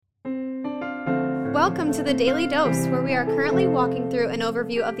Welcome to the Daily Dose, where we are currently walking through an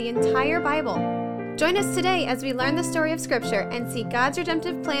overview of the entire Bible. Join us today as we learn the story of Scripture and see God's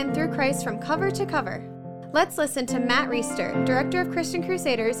redemptive plan through Christ from cover to cover. Let's listen to Matt Reisetter, Director of Christian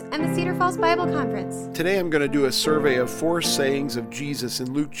Crusaders and the Cedar Falls Bible Conference. Today I'm going to do a survey of 4 sayings of Jesus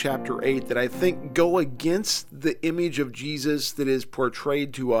in Luke chapter 8 that I think go against the image of Jesus that is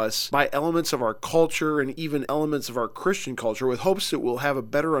portrayed to us by elements of our culture and even elements of our Christian culture, with hopes that we'll have a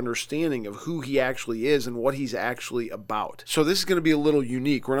better understanding of who he actually is and what he's actually about. So this is going to be a little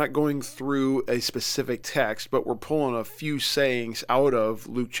unique. We're not going through a specific text, but we're pulling a few sayings out of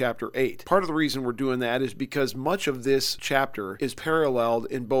Luke chapter 8. Part of the reason we're doing that is because much of this chapter is paralleled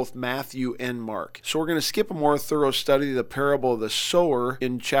in both Matthew and Mark. So we're going to skip a more thorough study of the parable of the sower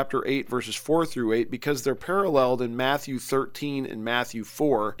in chapter 8, verses 4 through 8, because they're paralleled in Matthew 13 and Matthew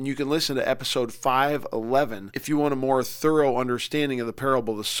 4. And you can listen to episode 511 if you want a more thorough understanding of the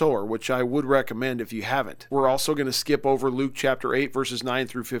parable of the sower, which I would recommend if you haven't. We're also going to skip over Luke chapter 8, verses 9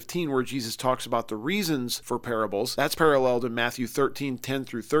 through 15, where Jesus talks about the reasons for parables. That's paralleled in Matthew 13, 10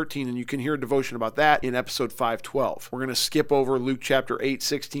 through 13, and you can hear a devotion about that in episode 512. We're going to skip over Luke chapter 8,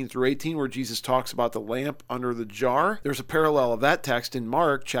 16 through 18, where Jesus talks about the lamp under the jar. There's a parallel of that text in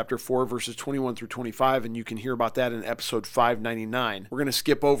Mark chapter 4, verses 21 through 25, and you can hear about that in episode 599. We're going to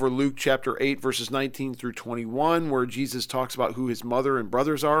skip over Luke chapter 8, verses 19 through 21, where Jesus talks about who his mother and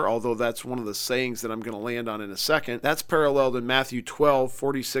brothers are, although that's one of the sayings that I'm going to land on in a second. That's paralleled in Matthew 12,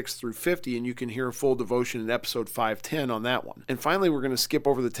 46 through 50, and you can hear a full devotion in episode 510 on that one. And finally, we're going to skip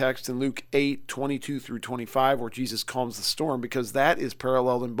over the text in Luke 8, 22 through 25, where Jesus calms the storm, because that is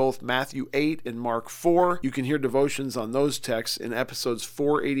paralleled in both Matthew 8 and Mark 4. You can hear devotions on those texts in episodes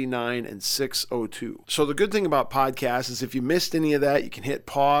 489 and 602. So the good thing about podcasts is if you missed any of that, you can hit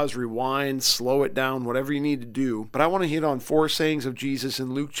pause, rewind, slow it down, whatever you need to do. But I want to hit on 4 sayings of Jesus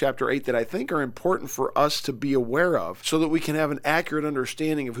in Luke chapter 8 that I think are important for us to be aware of, so that we can have an accurate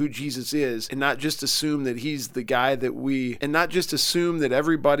understanding of who Jesus is, and not just assume that he's the guy and not just assume that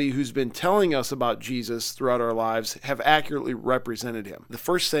everybody who's been telling us about Jesus throughout our lives have accurately represented him. The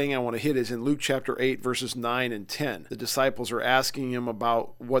first saying I want to hit is in Luke chapter 8, verses 9 and 10. The disciples are asking him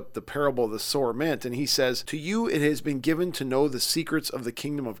about what the parable of the sower meant, and he says, "To you it has been given to know the secrets of the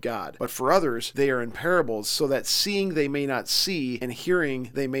kingdom of God, but for others they are in parables, so that seeing they may not see, and hearing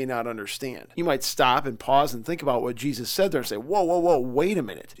they may not understand." You might stop and pause and think about what Jesus said there and say, whoa, wait a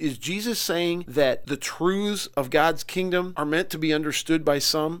minute. Is Jesus saying that the truths of God's kingdom are meant to be understood by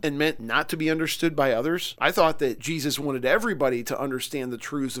some and meant not to be understood by others? I thought that Jesus wanted everybody to understand the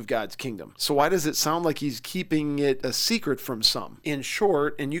truths of God's kingdom. So why does it sound like he's keeping it a secret from some? In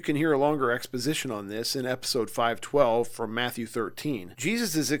short, and you can hear a longer exposition on this in episode 512 from Matthew 13,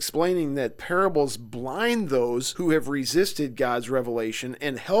 Jesus is explaining that parables blind those who have resisted God's revelation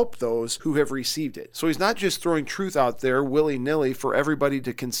and help those who have received it. So he's not just throwing truth out there willy-nilly for everybody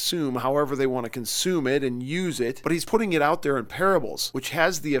to consume however they want to consume it and use it, but he's putting it out there in parables, which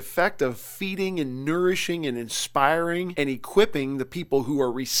has the effect of feeding and nourishing and inspiring and equipping the people who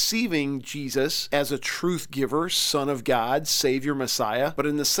are receiving Jesus as a truth giver, Son of God, Savior, Messiah, but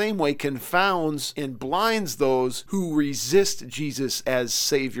in the same way confounds and blinds those who resist Jesus as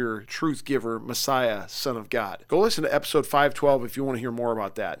Savior, truth giver, Messiah, Son of God. Go listen to episode 512 if you want to hear more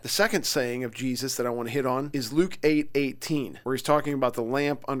about that. The second saying of Jesus that I want to hit on is Luke 8:18, where he's talking about the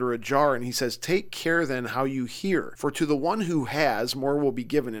lamp under a jar, and he says, "Take care then how you hear, for to the one who has, more will be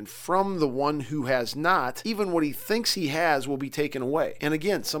given, and from the one who has not, even what he thinks he has will be taken away." And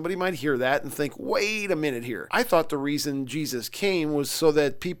again, somebody might hear that and think, wait a minute here. I thought the reason Jesus came was so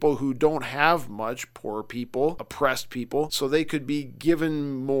that people who don't have much, poor people, oppressed people, so they could be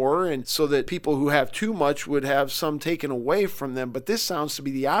given more, and so that people who have too much would have some taken away from them. But this sounds to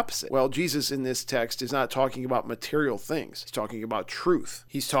be the opposite. Well, Jesus in this text is not talking about material things. He's talking about truth.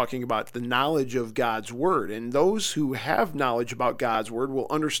 He's talking about the knowledge of God's word. And those who have knowledge about God's word will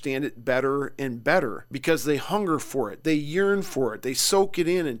understand it better and better because they hunger for it. They yearn for it. They soak it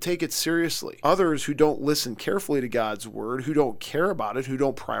in and take it seriously. Others who don't listen carefully to God's word, who don't care about it, who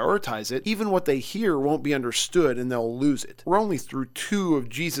don't prioritize it, even what they hear won't be understood and they'll lose it. We're only through 2 of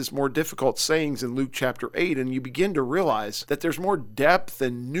Jesus' more difficult sayings in Luke chapter 8, and you begin to realize that there's more depth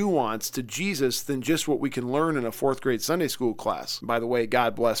and nuance to Jesus than just what we can learn in a 4th grade Sunday school class. By the way,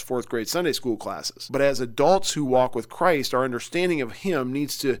 God bless 4th grade Sunday school classes. But as adults who walk with Christ, our understanding of him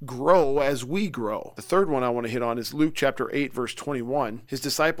needs to grow as we grow. The third one I want to hit on is Luke chapter 8, verse 21. His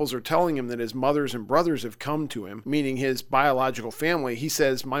disciples are telling him that his mothers and brothers have come to him, meaning his biological family. He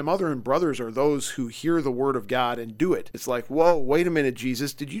says, my mother and brothers are those who hear the word of God and do it. It's like, whoa, wait a minute,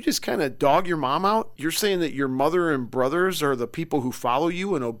 Jesus. Did you just kind of dog your mom out? You're saying that your mother and brothers are the people who follow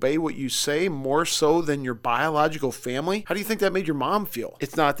you and obey what you say more so than your biological family? How do you think that made your mom feel?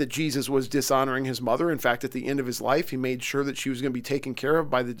 It's not that Jesus was dishonoring his mother. In fact, at the end of his life, he made sure that she was going to be taken care of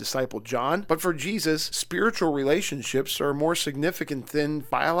by the disciple John. But for Jesus, spiritual relationships are more significant than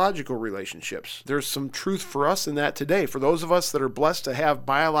biological relationships. There's some truth for us in that today. For those of us that are blessed to have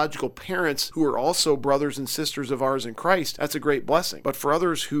biological parents who are also brothers and sisters of ours in Christ, that's a great blessing. But for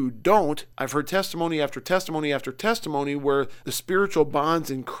others who don't, I've heard testimony after testimony after testimony where the spiritual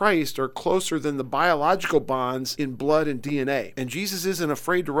bonds in Christ are closer than the biological bonds in blood and DNA. And Jesus isn't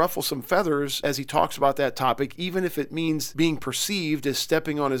afraid to ruffle some feathers as he talks about that topic, even if it means being perceived as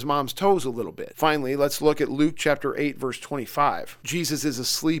stepping on his mom's toes a little bit. Finally, let's look at Luke chapter 8, verse 25. Jesus is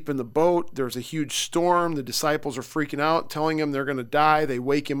asleep in the boat. There's a huge storm. The disciples are freaking out, telling him they're going to die. They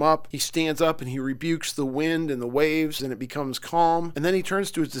wake him up. He stands up and he rebukes the wind and the waves, and it becomes calm. And then he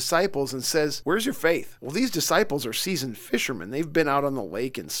turns to his disciples and says, where's your faith? Well, these disciples are seasoned fishermen. They've been out on the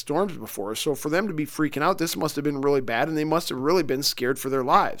lake in storms before. So for them to be freaking out, this must have been really bad, and they must have really been scared for their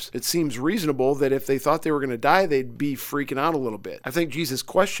lives. It seems reasonable that if they thought they were going to die, they'd be freaking out a little bit. I think Jesus'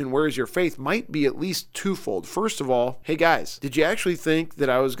 question, where is your faith, might be at least twofold. First of all, hey guys, did you actually think that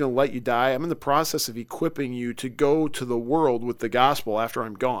I was going to let you die? I'm in the process of equipping you to go to the world with the gospel after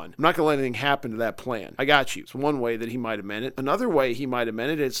I'm gone. I'm not going to let anything happen to that plan. I got you. It's one way that he might have meant it. Another way he might have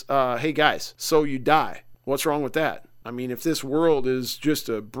meant it is, hey guys, so you die. What's wrong with that? I mean, if this world is just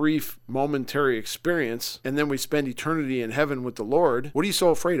a brief, momentary experience, and then we spend eternity in heaven with the Lord, what are you so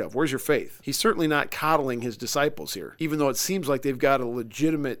afraid of? Where's your faith? He's certainly not coddling his disciples here, even though it seems like they've got a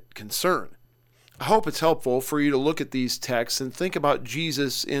legitimate concern. I hope it's helpful for you to look at these texts and think about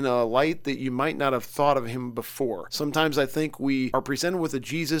Jesus in a light that you might not have thought of him before. Sometimes I think we are presented with a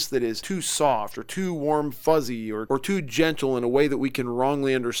Jesus that is too soft or too warm fuzzy or too gentle in a way that we can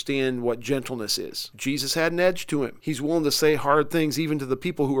wrongly understand what gentleness is. Jesus had an edge to him. He's willing to say hard things even to the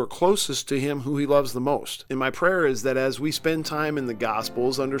people who are closest to him, who he loves the most. And my prayer is that as we spend time in the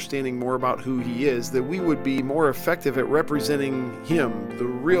Gospels, understanding more about who he is, that we would be more effective at representing him, the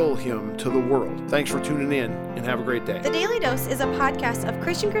real him, to the world. Thanks for tuning in, and have a great day. The Daily Dose is a podcast of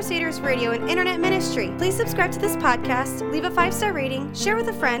Christian Crusaders Radio and Internet Ministry. Please subscribe to this podcast, leave a 5-star rating, share with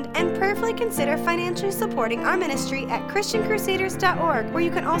a friend, and prayerfully consider financially supporting our ministry at ChristianCrusaders.org, where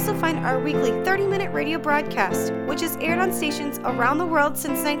you can also find our weekly 30-minute radio broadcast, which is aired on stations around the world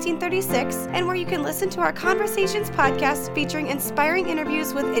since 1936, and where you can listen to our Conversations podcast featuring inspiring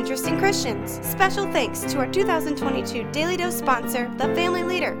interviews with interesting Christians. Special thanks to our 2022 Daily Dose sponsor, The Family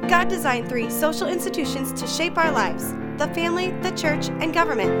Leader. God designed 3 social institutions to shape our lives: the family, the church, and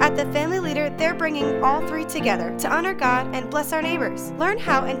government. At The Family Leader, they're bringing all 3 together to honor God and bless our neighbors. Learn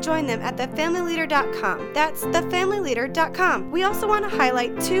how and join them at thefamilyleader.com. That's thefamilyleader.com. We also want to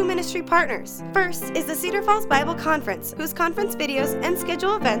highlight 2 ministry partners. First is the Cedar Falls Bible Conference, whose conference videos and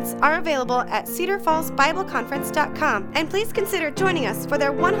schedule events are available at cedarfallsbibleconference.com. And please consider joining us for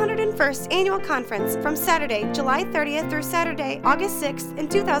their 101st annual conference from Saturday, July 30th through Saturday, August 6th in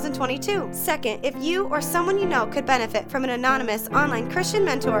 2022. Second, if you or someone you know could benefit from an anonymous online Christian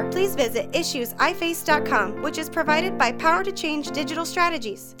mentor, please visit issuesiface.com, which is provided by Power to Change Digital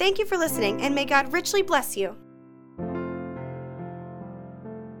Strategies. Thank you for listening, and may God richly bless you.